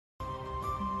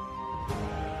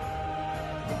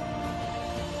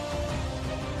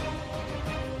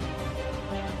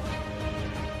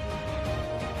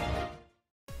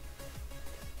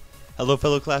Hello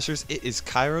fellow Clashers, it is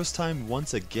Kairos time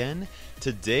once again.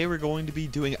 Today we're going to be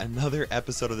doing another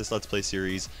episode of this Let's Play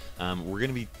series. We're going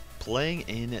to be playing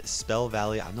in Spell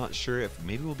Valley. I'm not sure if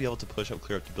maybe we'll be able to push up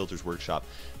clear up to Builder's Workshop.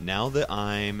 Now that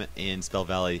I'm in Spell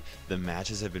Valley, the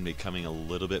matches have been becoming a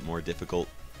little bit more difficult.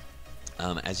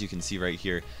 As you can see right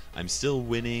here, I'm still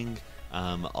winning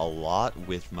a lot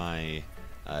with my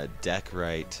deck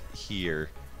right here.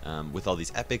 With all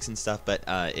these epics and stuff, but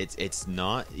it's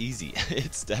not easy.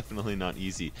 It's definitely not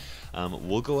easy.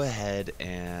 We'll go ahead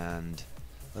and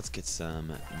let's get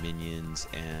some minions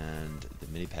and the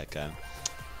mini P.E.K.K.A.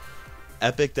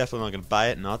 Epic, definitely not going to buy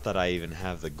it. Not that I even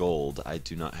have the gold. I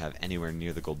do not have anywhere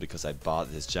near the gold because I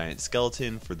bought this giant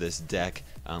skeleton for this deck.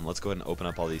 Let's go ahead and open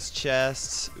up all these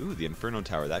chests. Ooh, the Inferno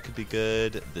Tower, that could be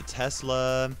good. The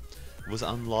Tesla was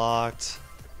unlocked.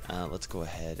 Let's go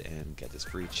ahead and get this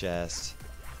free chest.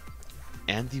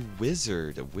 And the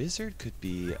Wizard. A Wizard could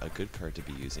be a good card to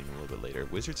be using a little bit later.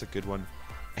 Wizard's a good one.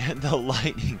 And the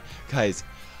Lightning. Guys,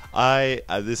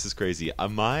 this is crazy.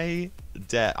 I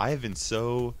have been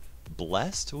so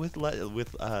blessed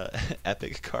with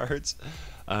epic cards.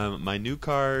 My new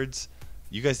cards,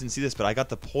 you guys didn't see this, but I got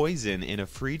the Poison in a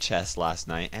free chest last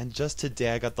night, and just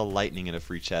today I got the Lightning in a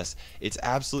free chest. It's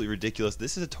absolutely ridiculous.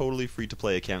 This is a totally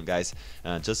free-to-play account, guys.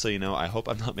 Just so you know, I hope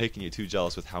I'm not making you too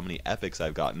jealous with how many epics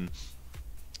I've gotten.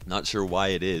 Not sure why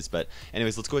it is, but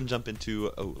anyways, let's go ahead and jump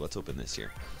into, let's open this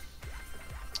here.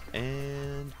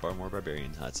 And more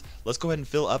Barbarian Huts. Let's go ahead and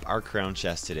fill up our crown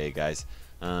chest today, guys.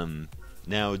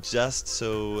 Now, just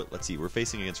so, let's see, we're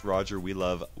facing against Roger, We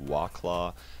Love,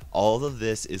 Waclaw. All of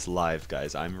this is live,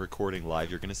 guys. I'm recording live.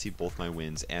 You're going to see both my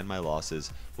wins and my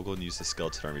losses. We'll go and use the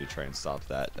Skeleton Army to try and stop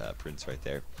that Prince right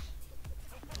there.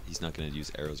 He's not going to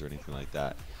use arrows or anything like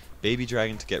that. Baby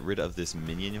Dragon to get rid of this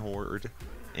minion horde.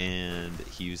 And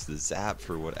he used the zap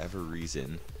for whatever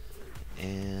reason.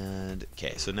 And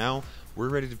okay, so now we're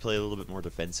ready to play a little bit more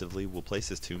defensively. We'll place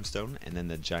this tombstone and then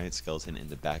the giant skeleton in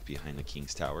the back behind the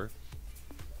king's tower.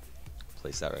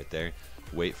 Place that right there.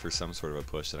 Wait for some sort of a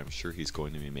push that I'm sure he's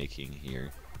going to be making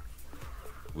here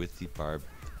with the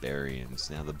barbarians.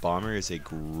 Now the bomber is a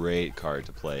great card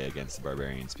to play against the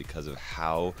barbarians because of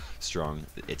how strong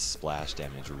its splash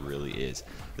damage really is.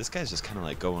 This guy's just kind of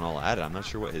like going all at it. I'm not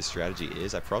sure what his strategy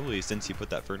is. I probably, since he put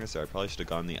that furnace there, I probably should have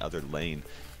gone the other lane,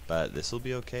 but this will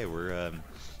be okay. We're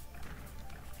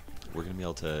gonna be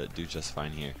able to do just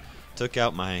fine here. Took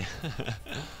out my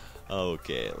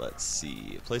okay, let's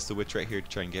see, place the witch right here to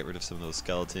try and get rid of some of those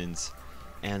skeletons.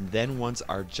 And then once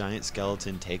our giant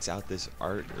skeleton takes out this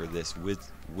this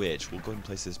witch, we'll go ahead and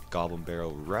place this goblin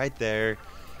barrel right there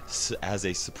as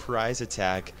a surprise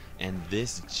attack, and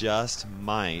this just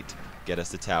might get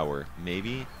us the tower.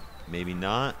 Maybe, maybe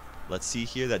not. Let's see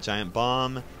here, that giant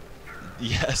bomb.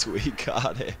 Yes, we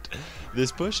got it.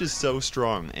 This push is so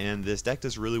strong, and this deck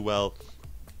does really well,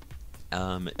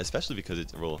 especially because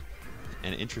it's, well,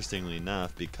 and interestingly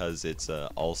enough, because it's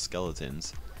all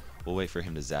skeletons. We'll wait for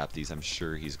him to zap these. I'm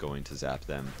sure he's going to zap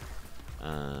them.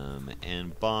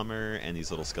 And bomber and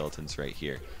these little skeletons right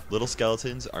here. Little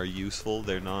skeletons are useful.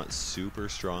 They're not super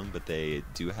strong, but they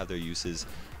do have their uses.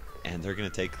 And they're going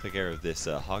to take care of this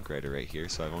hog rider right here,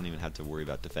 so I won't even have to worry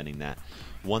about defending that.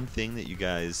 One thing that you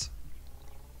guys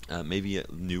maybe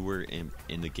newer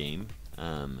in the game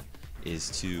is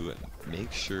to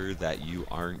make sure that you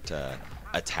aren't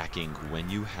attacking when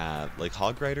you have, like,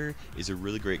 hog rider is a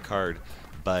really great card,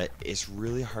 but it's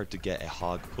really hard to get a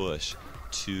hog push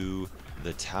to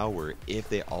the tower if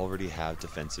they already have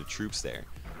defensive troops there.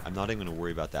 I'm not even going to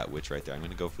worry about that witch right there. I'm going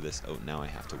to go for this. Oh, now I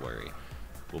have to worry.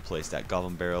 We'll place that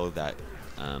goblin barrel. That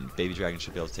baby dragon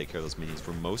should be able to take care of those minions.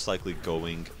 We're most likely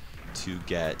going to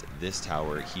get this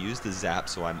tower. He used the zap,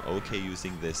 so I'm okay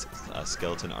using this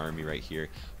skeleton army right here.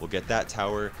 We'll get that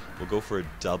tower. We'll go for a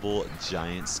double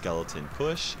giant skeleton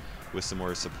push with some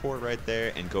more support right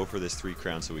there, and go for this 3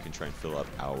 crowns so we can try and fill up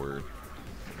our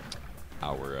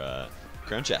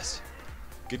crown chest.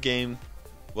 Good game,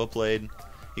 well played.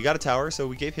 He got a tower, so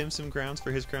we gave him some crowns for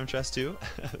his crown chest too.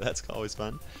 That's always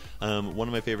fun. One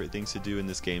of my favorite things to do in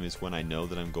this game is when I know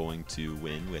that I'm going to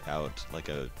win without like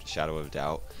a shadow of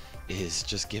doubt, is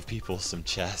just give people some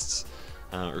chests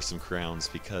or some crowns,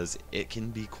 because it can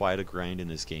be quite a grind in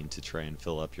this game to try and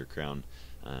fill up your crown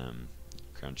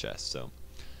chest. So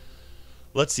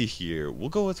let's see here. We'll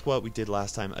go with what we did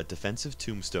last time, a defensive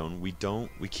tombstone. We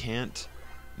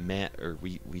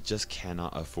just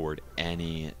cannot afford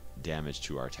any damage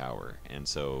to our tower, and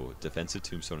so defensive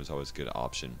tombstone is always a good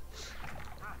option.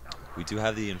 We do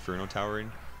have the Inferno Tower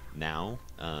in now.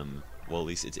 Well, at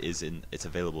least it's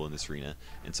available in this arena,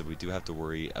 and so we do have to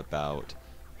worry about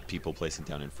people placing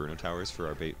down Inferno Towers for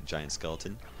our giant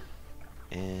skeleton.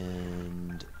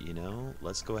 And, you know,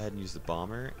 let's go ahead and use the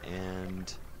bomber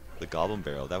and the goblin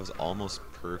barrel. That was almost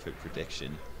perfect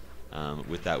prediction.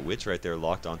 With that witch right there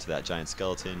locked onto that giant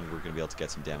skeleton, we're going to be able to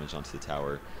get some damage onto the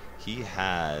tower. He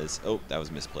has... Oh, that was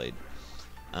misplayed.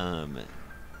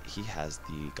 He has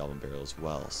the goblin barrel as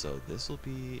well, so this will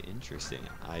be interesting.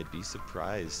 I'd be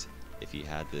surprised if he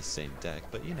had this same deck,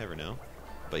 but you never know.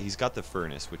 But he's got the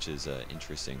furnace, which is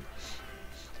interesting.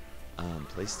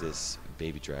 Place this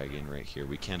baby dragon right here.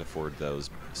 We can't afford those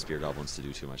spear goblins to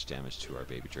do too much damage to our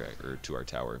baby dragon, or to our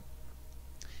tower.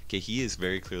 Okay, he is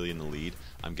very clearly in the lead.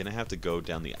 I'm gonna have to go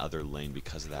down the other lane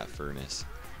because of that furnace,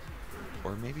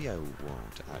 or maybe I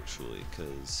won't actually,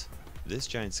 because this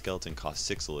giant skeleton costs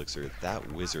 6 elixir.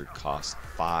 That wizard costs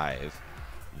 5.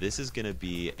 This is gonna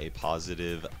be a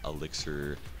positive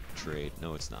elixir trade.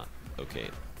 No, it's not. Okay,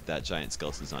 that giant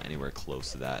skeleton's not anywhere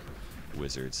close to that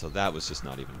wizard, so that was just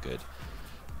not even good.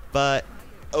 But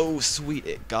oh sweet,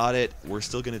 it got it. We're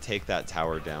still gonna take that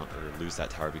tower down, or lose that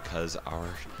tower, because our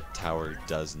tower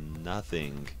does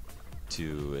nothing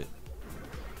to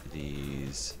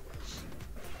these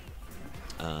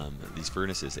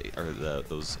furnaces, or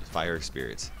those fire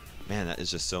spirits. Man, that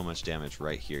is just so much damage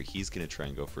right here. He's gonna try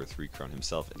and go for a 3 crown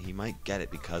himself, and he might get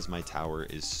it because my tower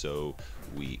is so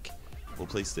weak. We'll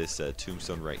place this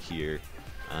tombstone right here.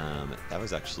 That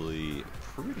was actually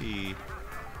pretty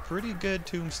good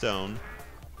tombstone.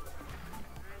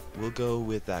 We'll go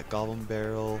with that goblin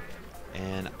barrel,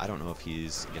 and I don't know if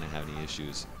he's gonna have any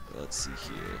issues. Let's see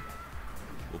here.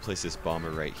 We'll place this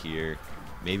bomber right here.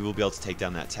 Maybe we'll be able to take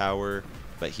down that tower,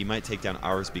 but he might take down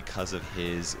ours because of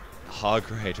his hog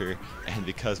rider and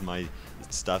because my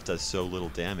stuff does so little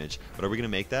damage. But are we gonna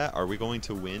make that? Are we going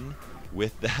to win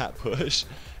with that push?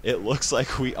 It looks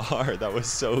like we are. That was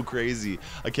so crazy.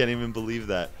 I can't even believe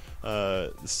that.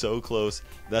 So close.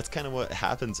 That's kind of what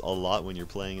happens a lot when you're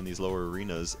playing in these lower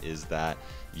arenas, is that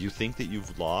you think that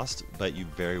you've lost, but you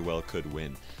very well could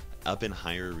win. Up in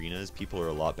higher arenas, people are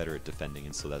a lot better at defending,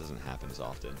 and so that doesn't happen as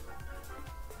often.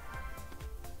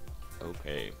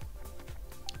 Okay.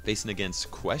 Facing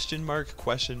against question mark,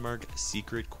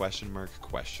 secret question mark.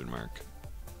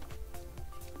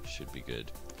 Should be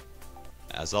good.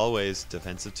 As always,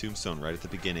 defensive tombstone right at the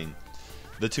beginning.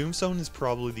 The tombstone is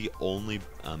probably the only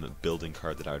building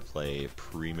card that I would play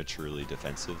prematurely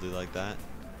defensively like that.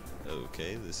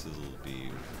 Okay, this will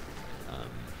be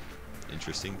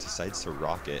interesting. Decides to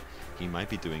rocket. He might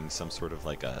be doing some sort of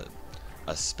like a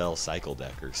spell cycle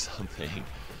deck or something.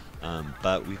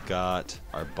 But we've got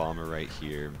our bomber right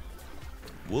here.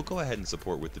 We'll go ahead and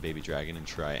support with the baby dragon and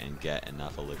try and get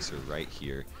enough elixir right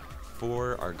here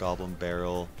for our goblin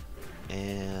barrel.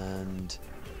 And,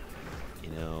 you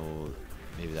know,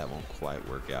 maybe that won't quite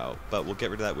work out, but we'll get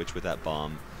rid of that witch with that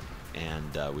bomb,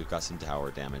 and we've got some tower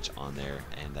damage on there,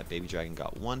 and that baby dragon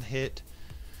got 1 hit.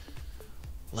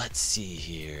 Let's see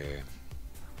here.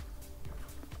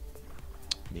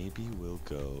 Maybe we'll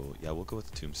go, yeah, we'll go with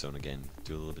the tombstone again,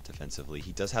 do a little bit defensively.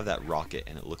 He does have that rocket,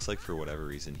 and it looks like for whatever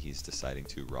reason he's deciding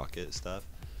to rocket stuff.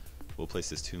 We'll place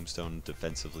this tombstone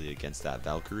defensively against that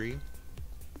Valkyrie.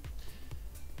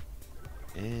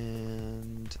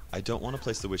 And I don't want to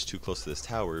place the witch too close to this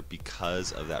tower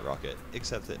because of that rocket,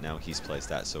 except that now he's placed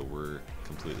that, so we're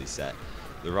completely set.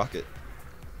 The rocket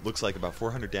looks like about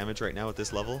 400 damage right now at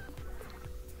this level.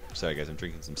 Sorry guys, I'm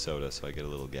drinking some soda, so I get a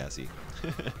little gassy.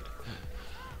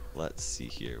 Let's see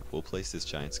here. We'll place this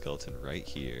giant skeleton right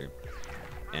here,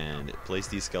 and place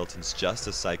these skeletons just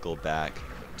to cycle back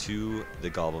to the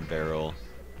goblin barrel.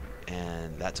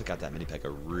 And that took out that mini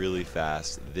P.E.K.K.A really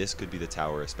fast. This could be the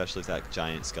tower, especially if that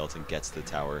giant skeleton gets the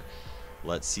tower.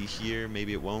 Let's see here.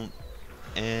 Maybe it won't.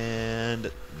 And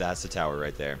that's the tower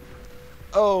right there.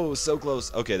 Oh, so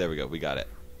close. Okay, there we go. We got it.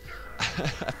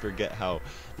 I forget how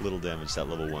little damage that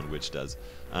level 1 witch does.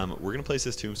 We're going to place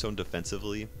this tombstone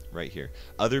defensively right here.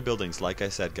 Other buildings, like I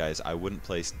said, guys, I wouldn't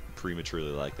place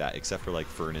prematurely like that, except for like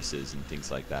furnaces and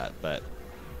things like that. But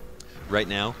right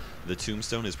now, the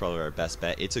tombstone is probably our best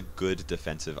bet. It's a good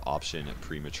defensive option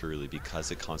prematurely because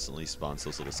it constantly spawns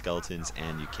those little skeletons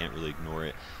and you can't really ignore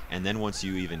it. And then once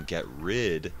you even get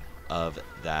rid of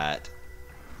that,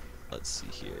 let's see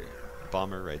here,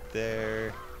 bomber right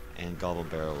there and goblin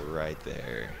barrel right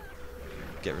there.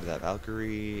 Get rid of that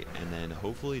Valkyrie and then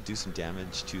hopefully do some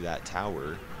damage to that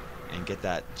tower and get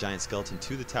that giant skeleton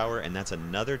to the tower, and that's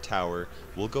another tower.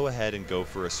 We'll go ahead and go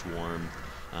for a swarm.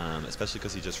 Especially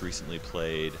because he just recently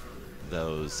played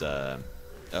those,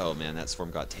 oh man, that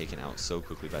swarm got taken out so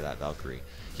quickly by that Valkyrie.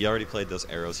 He already played those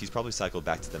arrows. He's probably cycled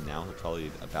back to them now. He'll probably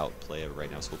about play it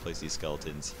right now, so we'll place these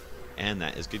skeletons. And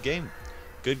that is good game.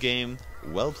 Good game.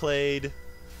 Well played,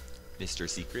 Mr.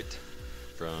 Secret.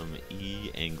 from E.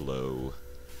 Anglo.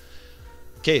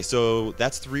 Okay, so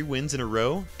that's 3 wins in a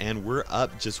row, and we're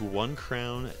up just 1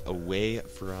 crown away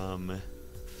from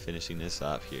finishing this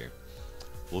up here.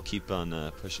 We'll keep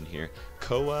on pushing here.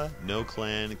 Koa, no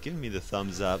clan, giving me the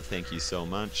thumbs up. Thank you so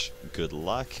much. Good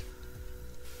luck.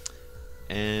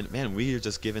 And man, we are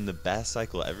just given the best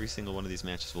cycle every single one of these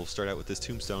matches. We'll start out with this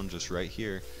tombstone just right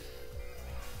here.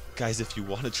 Guys, if you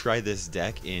want to try this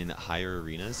deck in higher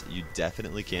arenas, you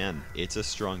definitely can. It's a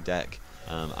strong deck.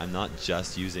 I'm not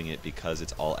just using it because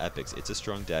it's all epics. It's a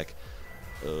strong deck.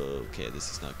 Okay, this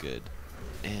is not good.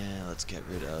 And let's get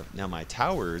rid of... Now my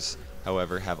towers,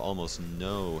 however, have almost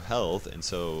no health, and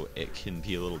so it can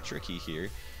be a little tricky here.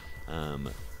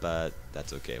 But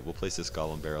that's okay. We'll place this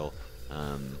Golem Barrel,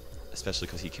 especially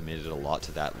because he committed a lot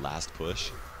to that last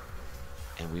push.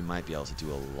 And we might be able to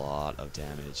do a lot of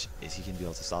damage. Is he going to be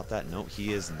able to stop that? No,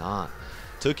 he is not.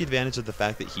 Took advantage of the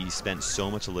fact that he spent so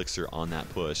much elixir on that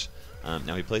push.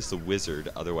 Now he placed the wizard,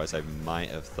 otherwise I might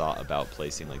have thought about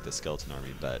placing like the skeleton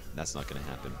army, but that's not going to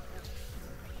happen.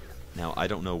 Now I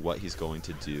don't know what he's going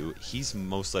to do. He's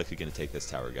most likely going to take this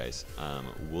tower, guys.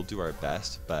 We'll do our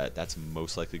best, but that's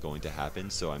most likely going to happen,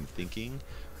 so I'm thinking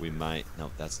we might... No,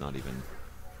 that's not even...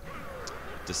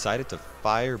 Decided to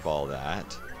fireball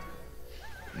that.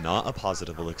 Not a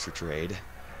positive elixir trade.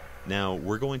 Now,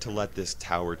 we're going to let this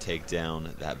tower take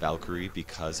down that Valkyrie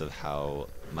because of how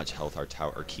much health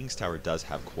our King's Tower does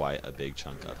have quite a big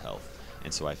chunk of health.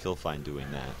 And so I feel fine doing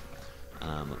that.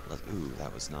 Ooh,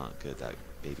 that was not good. That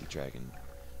baby dragon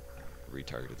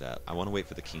retargeted that. I want to wait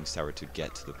for the King's Tower to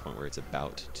get to the point where it's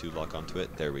about to lock onto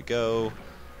it. There we go.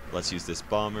 Let's use this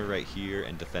bomber right here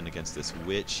and defend against this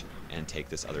witch and take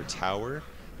this other tower.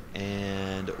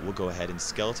 And we'll go ahead and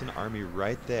skeleton army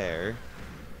right there.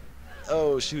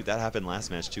 Oh shoot, that happened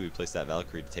last match too. We placed that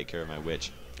Valkyrie to take care of my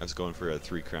witch. I was going for a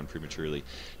 3 crown prematurely.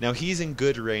 Now he's in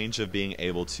good range of being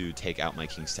able to take out my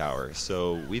King's Tower,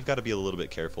 so we've got to be a little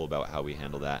bit careful about how we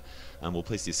handle that. We'll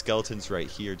place these skeletons right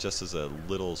here just as a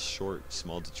little short,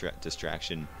 small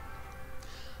distraction.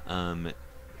 And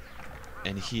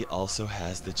he also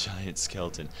has the giant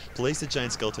skeleton. Place the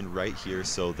giant skeleton right here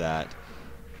so that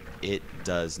it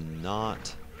does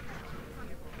not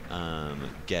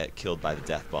get killed by the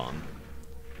death bomb.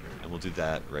 And we'll do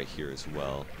that right here as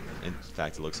well. In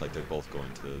fact, it looks like they're both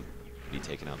going to be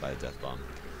taken out by the death bomb.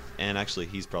 And actually,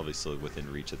 he's probably still within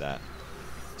reach of that.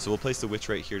 So we'll place the witch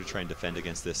right here to try and defend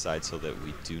against this side so that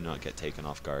we do not get taken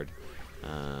off guard.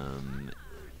 And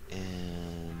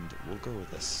we'll go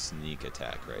with a sneak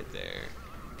attack right there,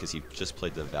 because he just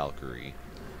played the Valkyrie.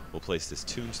 We'll place this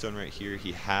tombstone right here.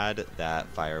 He had that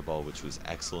fireball, which was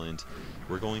excellent.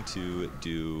 We're going to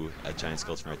do a giant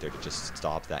skeleton right there to just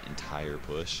stop that entire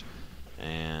push.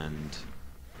 And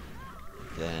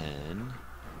then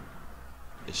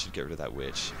it should get rid of that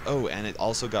witch. Oh, and it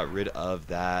also got rid of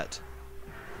that.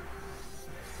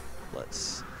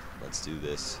 Let's do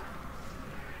this.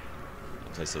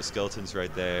 I'll place those skeletons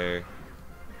right there.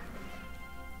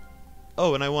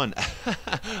 Oh, and I won.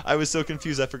 I was so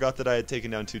confused, I forgot that I had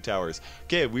taken down 2 towers.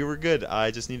 Okay, we were good.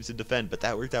 I just needed to defend, but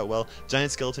that worked out well.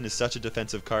 Giant Skeleton is such a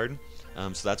defensive card,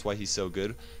 so that's why he's so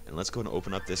good. And let's go and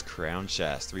open up this crown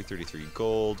chest. 333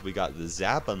 gold. We got the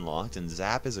Zap unlocked, and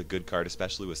Zap is a good card,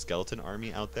 especially with Skeleton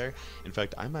Army out there. In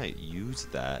fact, I might use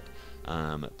that.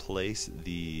 Place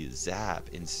the Zap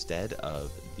instead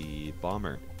of the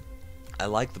Bomber. I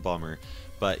like the Bomber,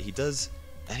 but he does...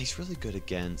 And he's really good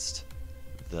against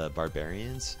the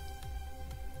barbarians,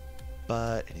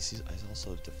 but and he's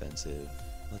also defensive.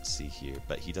 Let's see here,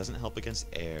 but he doesn't help against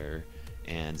air,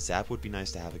 and Zap would be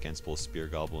nice to have against both spear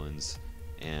goblins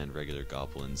and regular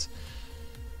goblins.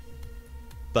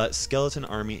 But skeleton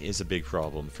army is a big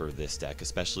problem for this deck,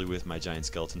 especially with my giant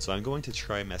skeleton, so I'm going to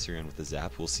try messing around with the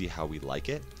Zap. We'll see how we like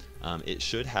it. It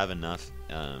should have enough.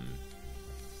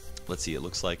 Let's see, it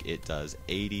looks like it does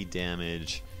 80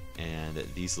 damage, and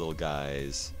these little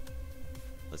guys,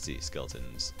 let's see,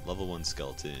 skeletons. Level 1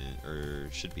 skeleton, or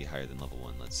should be higher than level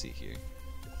 1. Let's see here.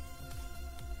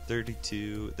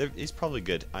 32. It's probably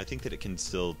good. I think that it can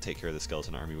still take care of the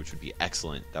skeleton army, which would be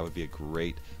excellent. That would be a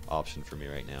great option for me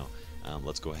right now.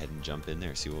 Let's go ahead and jump in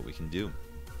there, see what we can do.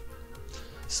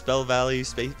 Spell Valley,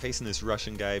 facing this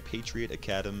Russian guy, Patriot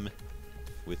Academy,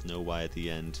 with no Y at the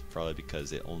end, probably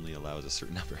because it only allows a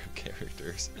certain number of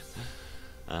characters.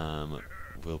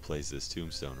 We'll place this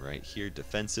tombstone right here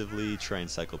defensively, try and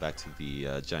cycle back to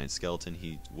the giant skeleton.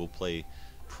 He will play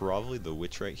probably the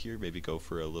witch right here, maybe go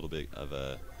for a little bit of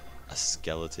a a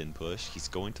skeleton push. He's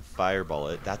going to fireball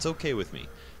it. That's okay with me.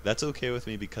 That's okay with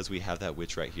me because we have that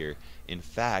witch right here. In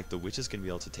fact, the witch is going to be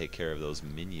able to take care of those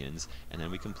minions, and then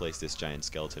we can place this giant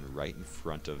skeleton right in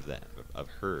front of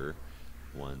her.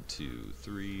 1, 2,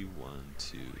 3. 1,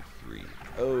 2, 3.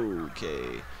 Okay.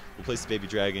 We'll place the baby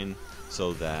dragon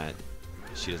so that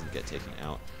she doesn't get taken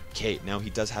out. Okay, now he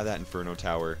does have that Inferno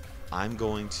Tower. I'm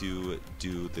going to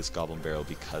do this Goblin Barrel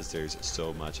because there's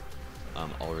so much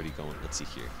already going. Let's see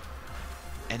here.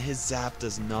 And his zap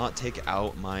does not take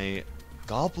out my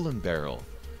Goblin Barrel.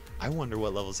 I wonder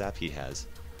what level zap he has.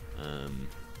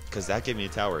 Because that gave me a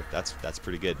tower. That's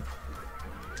pretty good.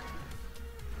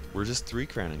 We're just 3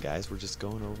 crowning, guys. We're just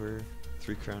going over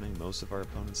 3 crowning most of our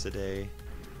opponents today.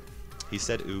 He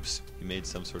said oops. He made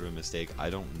some sort of a mistake. I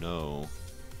don't know.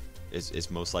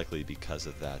 It's most likely because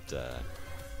of that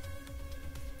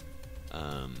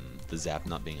the zap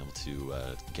not being able to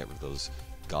get rid of those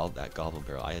that Goblin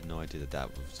Barrel. I had no idea that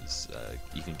was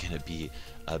even going to be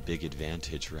a big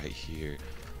advantage right here.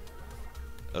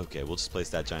 Okay, we'll just place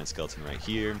that giant skeleton right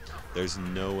here. There's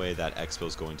no way that Expo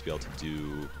is going to be able to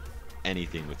do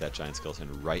anything with that giant skeleton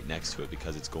right next to it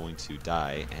because it's going to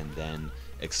die and then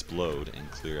explode and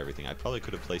clear everything. I probably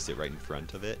could have placed it right in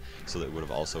front of it so that it would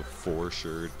have also for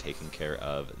sure taken care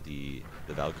of the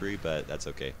Valkyrie, but that's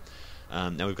okay.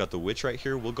 Now we've got the witch right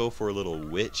here. We'll go for a little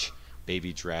witch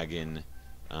baby dragon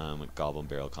Goblin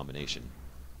Barrel combination.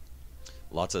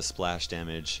 Lots of splash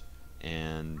damage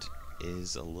and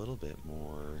is a little bit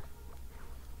more.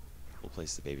 We'll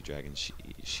place the baby dragon.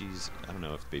 She's I don't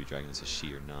know if baby dragon is a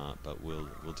she or not, but we'll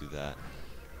do that.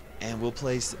 And we'll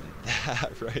place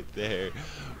that right there.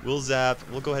 We'll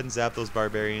go ahead and zap those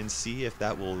barbarians, see if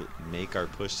that will make our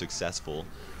push successful.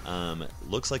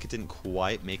 Looks like it didn't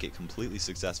quite make it completely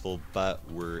successful, but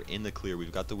we're in the clear.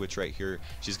 We've got the witch right here.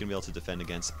 She's going to be able to defend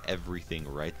against everything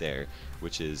right there,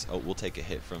 which is, oh, we'll take a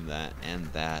hit from that and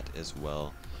that as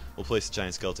well. We'll place the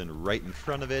giant skeleton right in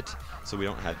front of it so we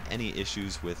don't have any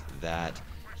issues with that.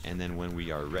 And then when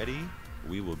we are ready,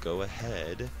 we will go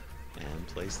ahead and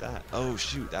place that. Oh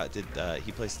shoot, that did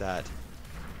he placed that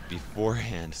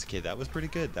beforehand. Okay, that was pretty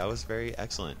good. That was very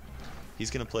excellent.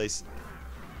 He's gonna place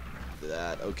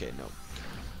that. Okay,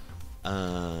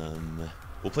 no.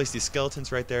 We'll place these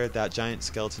skeletons right there. That giant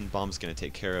skeleton bomb is gonna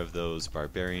take care of those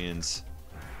barbarians.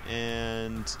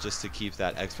 And just to keep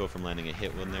that Expo from landing a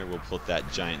hit one there, we'll put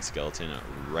that giant skeleton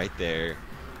right there.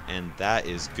 And that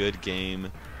is good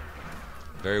game.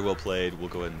 Very well played. We'll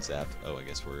go ahead and zap. Oh, I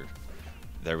guess we're...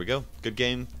 There we go. Good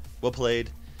game. Well played.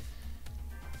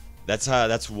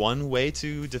 That's one way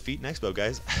to defeat an Expo,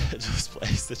 guys. Just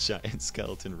place the giant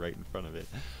skeleton right in front of it.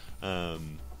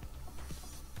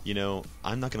 You know,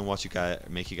 I'm not gonna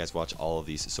make you guys watch all of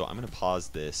these, so I'm gonna pause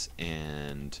this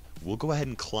and we'll go ahead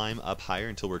and climb up higher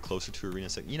until we're closer to Arena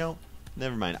 6. You know,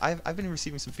 never mind. I've been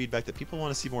receiving some feedback that people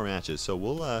want to see more matches, so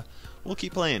we'll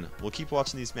keep playing. We'll keep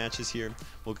watching these matches here.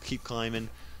 We'll keep climbing.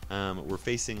 We're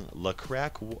facing La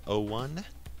Crack 01,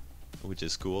 which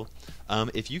is cool.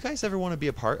 If you guys ever want to be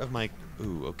a part of my...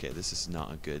 Ooh, okay, this is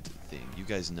not a good thing. You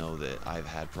guys know that I've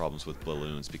had problems with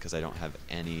balloons because I don't have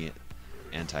any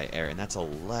anti-air, and that's a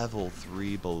level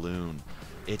 3 balloon.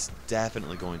 It's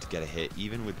definitely going to get a hit,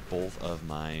 even with both of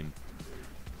my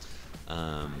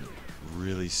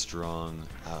really strong...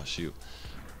 Oh, shoot.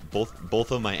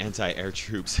 Both of my anti-air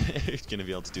troops are going to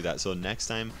be able to do that. So next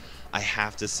time, I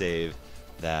have to save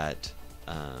that...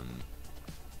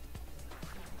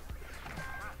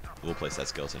 We'll place that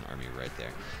skeleton army right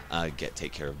there.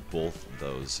 Take care of both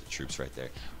those troops right there.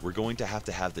 We're going to have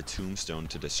the tombstone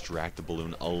to distract the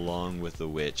balloon along with the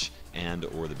witch and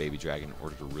or the baby dragon in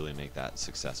order to really make that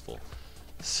successful.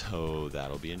 So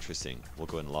that'll be interesting. We'll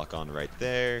go ahead and lock on right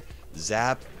there.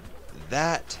 Zap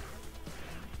that.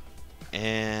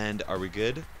 And are we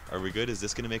good? Are we good? Is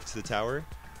this going to make it to the tower?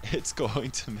 It's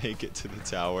going to make it to the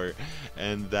tower,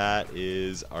 and that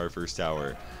is our first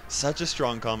tower. Such a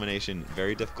strong combination,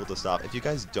 very difficult to stop. If you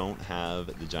guys don't have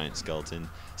the giant skeleton,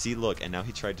 see, look, and now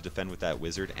he tried to defend with that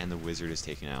wizard, and the wizard is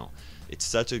taken out. It's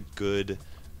such a good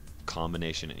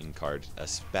combination in card,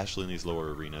 especially in these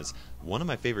lower arenas. One of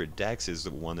my favorite decks is the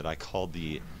one that I called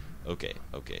the... Okay,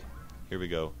 here we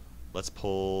go. Let's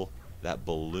pull that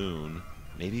balloon,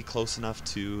 maybe close enough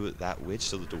to that witch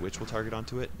so that the witch will target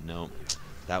onto it. No.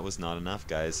 That was not enough,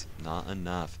 guys. Not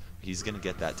enough. He's going to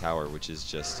get that tower, which is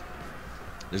just...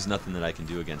 There's nothing that I can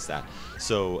do against that.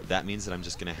 So that means that I'm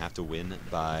just going to have to win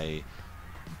by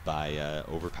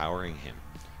overpowering him,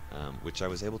 which I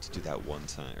was able to do that one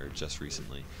time, or just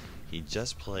recently. He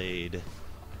just played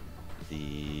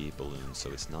the balloon,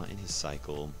 so it's not in his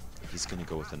cycle. He's going to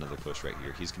go with another push right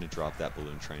here. He's going to drop that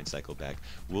balloon, try and cycle back.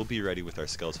 We'll be ready with our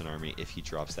skeleton army if he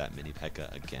drops that mini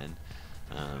P.E.K.K.A. again.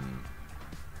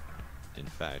 In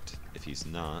fact, if he's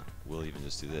not, we'll even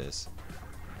just do this.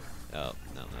 Oh,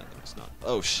 no, that was not.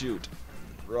 Oh, shoot.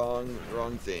 Wrong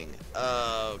thing.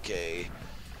 Okay.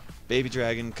 Baby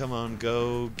dragon, come on,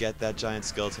 go get that giant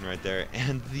skeleton right there.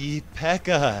 And the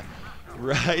P.E.K.K.A.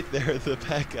 Right there, the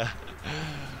P.E.K.K.A.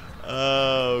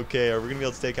 Okay, are we going to be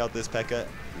able to take out this P.E.K.K.A.?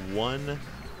 One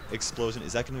explosion.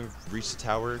 Is that going to reach the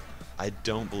tower? I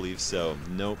don't believe so.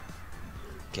 Nope.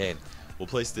 Okay. We'll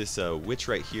place this witch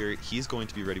right here. He's going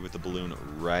to be ready with the balloon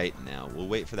right now. We'll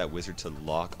wait for that wizard to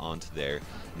lock onto there.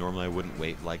 Normally I wouldn't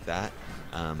wait like that,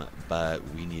 but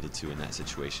we needed to in that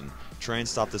situation. Try and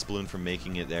stop this balloon from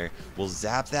making it there. We'll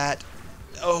zap that.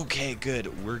 Okay,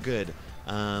 good. We're good.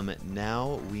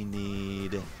 Now we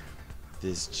need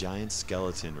this giant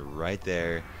skeleton right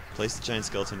there. Place the giant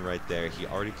skeleton right there. He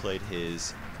already played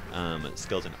his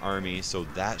skeleton army, so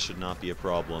that should not be a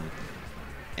problem.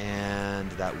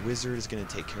 And that wizard is going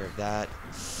to take care of that.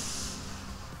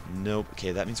 Nope.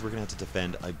 Okay, that means we're going to have to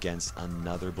defend against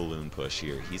another balloon push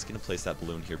here. He's going to place that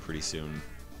balloon here pretty soon.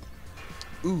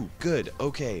 Ooh, good.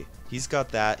 Okay, he's got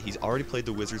that. He's already played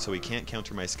the wizard, so he can't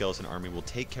counter my skeleton army. We'll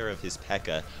take care of his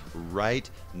P.E.K.K.A. right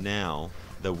now.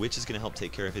 The witch is going to help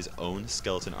take care of his own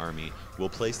skeleton army. We'll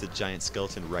place the giant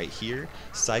skeleton right here.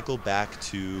 Cycle back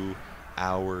to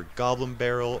our goblin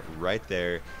barrel right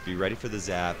there. Be ready for the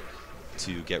zap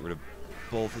to get rid of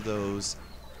both of those.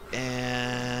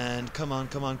 And come on,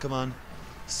 come on, come on.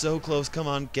 So close, come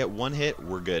on, get one hit,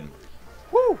 we're good.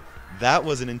 Woo! That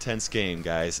was an intense game,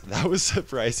 guys. That was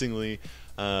surprisingly,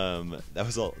 that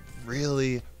was all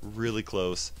really, really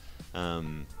close.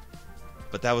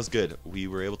 But that was good. We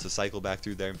were able to cycle back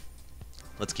through there.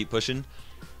 Let's keep pushing.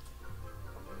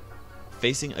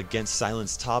 Facing against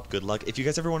Silence Top, good luck. If you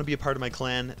guys ever want to be a part of my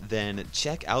clan, then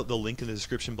check out the link in the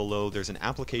description below. There's an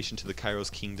application to the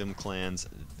Kairos Kingdom clans.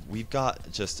 We've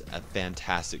got just a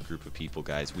fantastic group of people,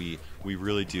 guys. We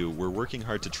really do. We're working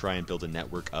hard to try and build a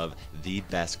network of the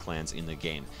best clans in the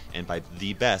game. And by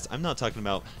the best, I'm not talking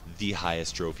about the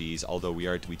highest trophies, although we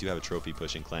do have a trophy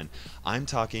pushing clan. I'm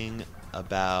talking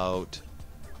about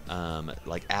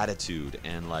like attitude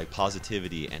and like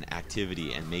positivity and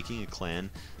activity, and making a clan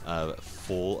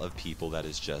full of people that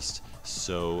is just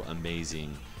so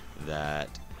amazing that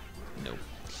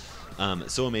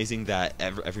so amazing that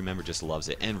every member just loves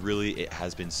it. And really, it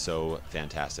has been so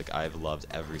fantastic. I've loved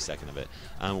every second of it.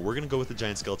 We're gonna go with the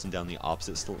giant skeleton down the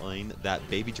opposite lane. That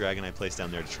baby dragon I placed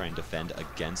down there to try and defend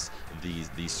against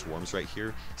these swarms right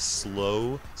here.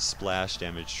 Slow splash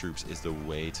damage troops is the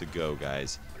way to go,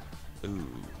 guys. Ooh,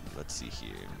 let's see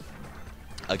here.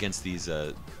 Against these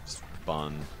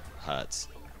spawn huts.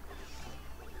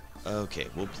 Okay,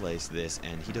 we'll place this,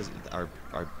 and he does our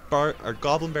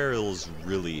goblin barrel is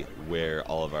really where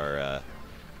all of our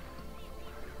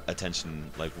attention,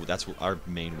 like that's our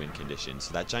main win condition.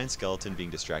 So that giant skeleton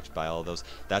being distracted by all of those,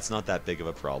 that's not that big of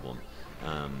a problem.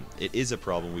 It is a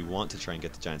problem. We want to try and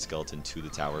get the giant skeleton to the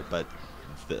tower, but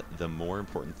the more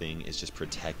important thing is just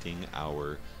protecting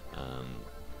our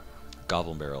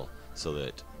goblin barrel, so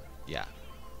that, yeah,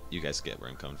 you guys get where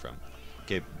I'm coming from.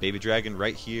 Okay, baby dragon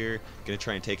right here, gonna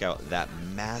try and take out that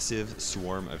massive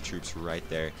swarm of troops right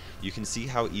there. You can see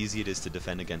how easy it is to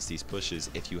defend against these pushes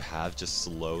if you have just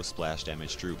slow splash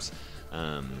damage troops,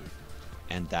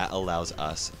 and that allows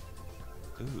us.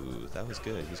 Ooh, that was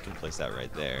good. He's gonna place that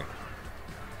right there.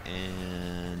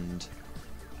 And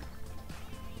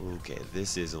okay,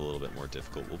 this is a little bit more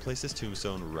difficult. We'll place this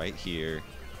tombstone right here.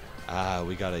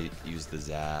 We gotta use the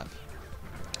zap.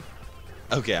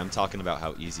 Okay, I'm talking about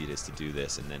how easy it is to do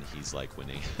this, and then he's like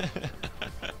winning.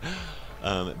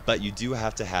 But you do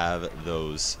have to have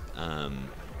those.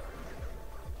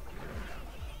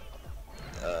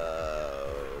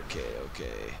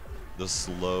 Okay. Those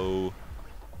slow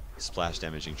splash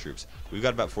damaging troops. We've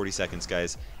got about 40 seconds,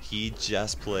 guys. He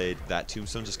just played that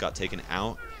tombstone, just got taken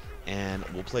out, and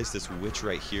we'll place this witch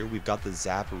right here. We've got the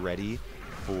zap ready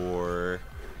for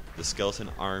the skeleton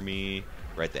army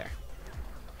right there.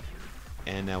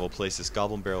 And now we'll place this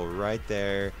goblin barrel right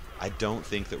there. I don't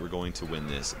think that we're going to win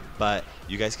this, but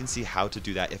you guys can see how to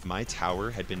do that. If my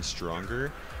tower had been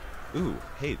stronger, ooh,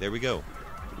 hey, there we go.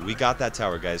 We got that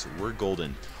tower, guys. We're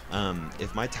golden.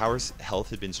 If my tower's health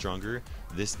had been stronger,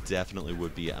 this definitely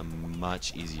would be a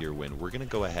much easier win. We're going to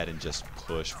go ahead and just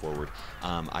push forward.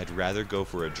 I'd rather go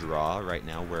for a draw right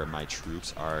now where my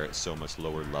troops are so much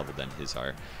lower level than his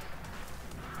are.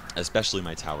 Especially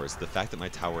my towers. The fact that my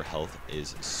tower health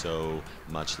is so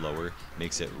much lower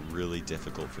makes it really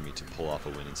difficult for me to pull off a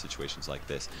win in situations like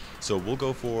this. So we'll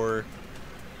go for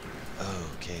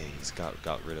Okay, he's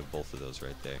got rid of both of those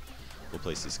right there. We'll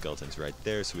place these skeletons right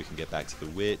there so we can get back to the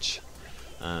witch.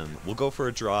 We'll go for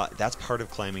a draw. That's part of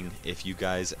climbing. If you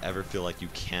guys ever feel like you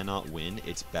cannot win,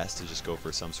 it's best to just go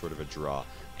for some sort of a draw.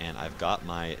 And I've got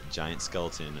my giant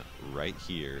skeleton right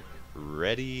here,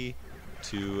 ready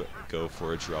to go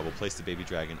for a draw. We'll place the baby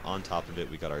dragon on top of it.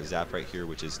 We got our zap right here,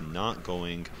 which is not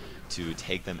going to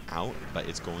take them out, but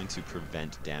it's going to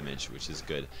prevent damage, which is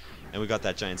good. And we got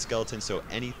that giant skeleton, so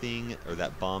anything, or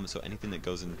that bomb, so anything that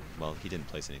goes in, well, he didn't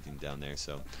place anything down there,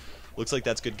 so looks like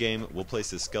that's good game. We'll place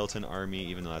this skeleton army,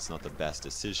 even though that's not the best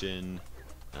decision,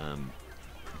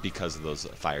 because of those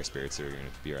fire spirits that are going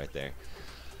to be right there.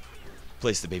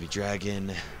 Place the baby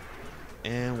dragon,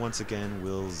 and once again,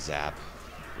 we'll zap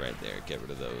right there. Get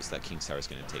rid of those. That King's Tower is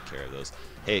going to take care of those.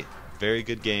 Hey, very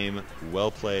good game.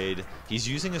 Well played. He's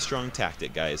using a strong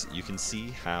tactic, guys. You can see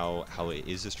how it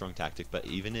is a strong tactic, but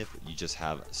even if you just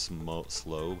have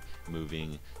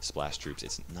slow-moving splash troops,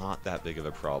 it's not that big of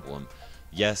a problem.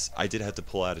 Yes, I did have to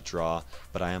pull out a draw,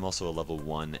 but I am also a level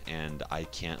 1, and I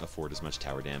can't afford as much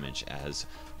tower damage as,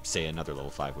 say, another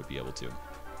level 5 would be able to.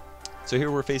 So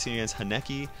here we're facing against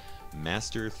Haneki,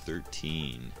 Master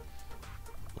 13.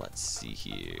 Let's see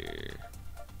here.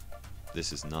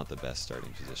 This is not the best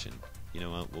starting position. You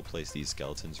know what? We'll place these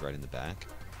skeletons right in the back.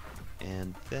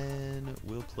 And then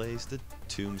we'll place the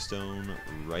tombstone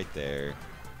right there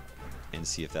and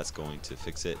see if that's going to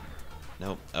fix it.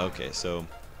 Nope. Okay, so...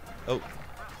 Oh,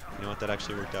 you know what? That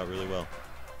actually worked out really well.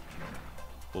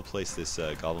 We'll place this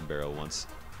goblin barrel once.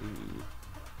 Ooh.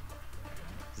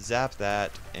 Zap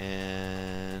that,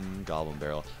 and goblin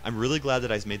barrel. I'm really glad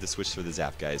that I made the switch for the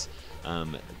zap, guys.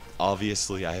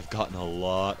 Obviously, I have gotten a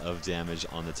lot of damage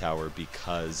on the tower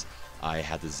because I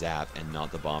had the zap and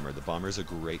not the bomber. The bomber is a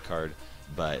great card,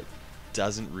 but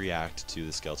doesn't react to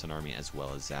the skeleton army as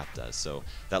well as zap does. So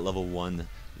that level 1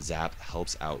 zap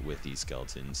helps out with these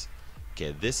skeletons.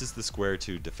 Okay, this is the square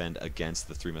to defend against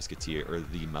the the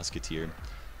musketeer.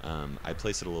 I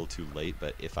placed it a little too late,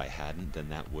 but if I hadn't, then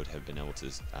that would have been able to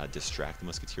distract the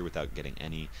musketeer without getting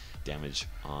any damage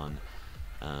on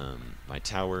my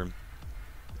tower.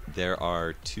 There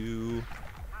are two...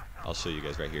 I'll show you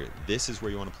guys right here. This is where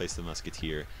you want to place the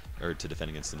musketeer, or to defend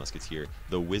against the musketeer.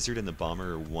 The wizard and the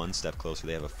bomber are one step closer.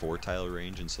 They have a 4-tile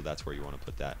range, and so that's where you want to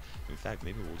put that. In fact,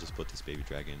 maybe we'll just put this baby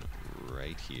dragon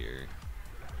right here.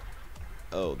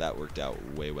 Oh, that worked out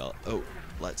way well. Oh,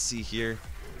 let's see here.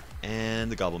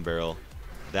 And the goblin barrel.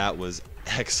 That was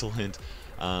excellent.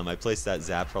 I placed that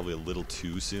zap probably a little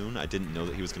too soon. I didn't know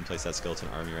that he was going to place that skeleton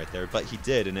army right there, but he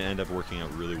did, and it ended up working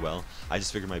out really well. I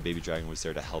just figured my baby dragon was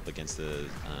there to help against the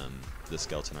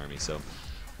skeleton army, so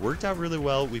worked out really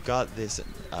well. We've got this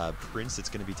prince that's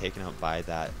going to be taken out by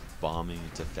that bombing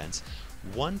defense.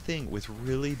 One thing with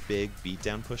really big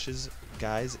beatdown pushes,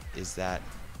 guys, is that...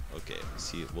 Okay,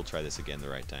 see, we'll try this again the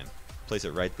right time. Place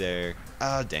it right there.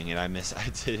 Ah, dang it, I missed. I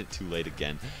did it too late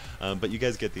again. But you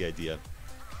guys get the idea.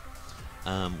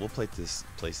 We'll place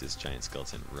this giant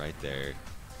skeleton right there,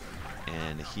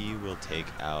 and he will take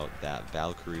out that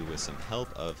Valkyrie with some help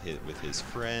with his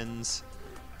friends.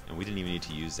 And we didn't even need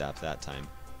to use zap that time.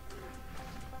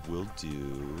 We'll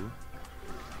do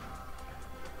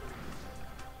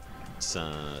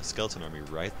some skeleton army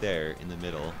right there in the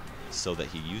middle, so that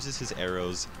he uses his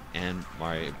arrows, and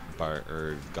my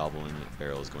goblin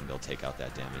barrel is going to take out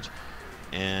that damage.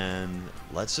 And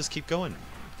let's just keep going.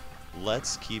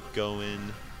 Let's keep going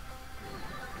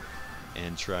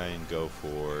and try and go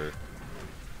for...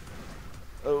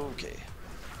 Okay.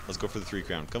 Let's go for the 3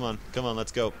 crown. Come on,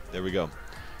 let's go. There we go.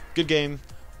 Good game.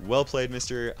 Well played,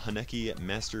 Mr. Haneki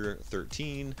Master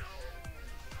 13.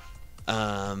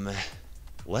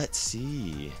 Let's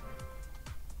see.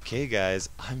 Okay, guys,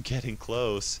 I'm getting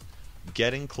close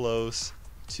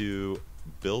to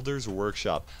Builder's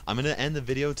Workshop. I'm going to end the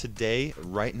video today,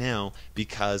 right now,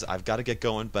 because I've got to get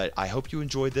going, but I hope you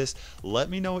enjoyed this. Let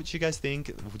me know what you guys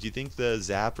think. Do you think the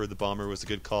zap or the bomber was a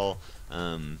good call?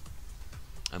 I'm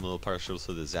a little partial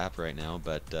to the zap right now,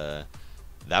 but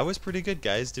that was pretty good,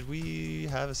 guys. Did we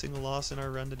have a single loss in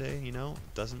our run today? You know,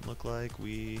 doesn't look like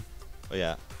we... Oh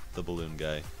yeah, the balloon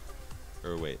guy.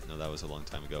 Or wait, no, that was a long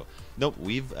time ago. Nope,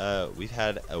 we've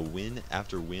had a win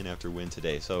after win after win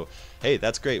today. So hey,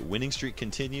 that's great. Winning streak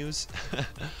continues.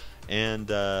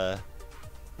 And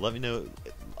let me know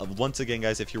once again,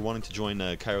 guys, if you're wanting to join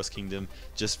Kairos Kingdom,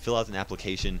 just fill out an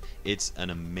application. It's an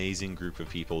amazing group of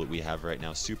people that we have right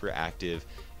now, super active,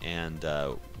 and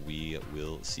we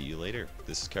will see you later.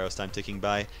 This is KairosTime ticking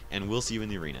by, and we'll see you in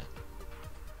the arena.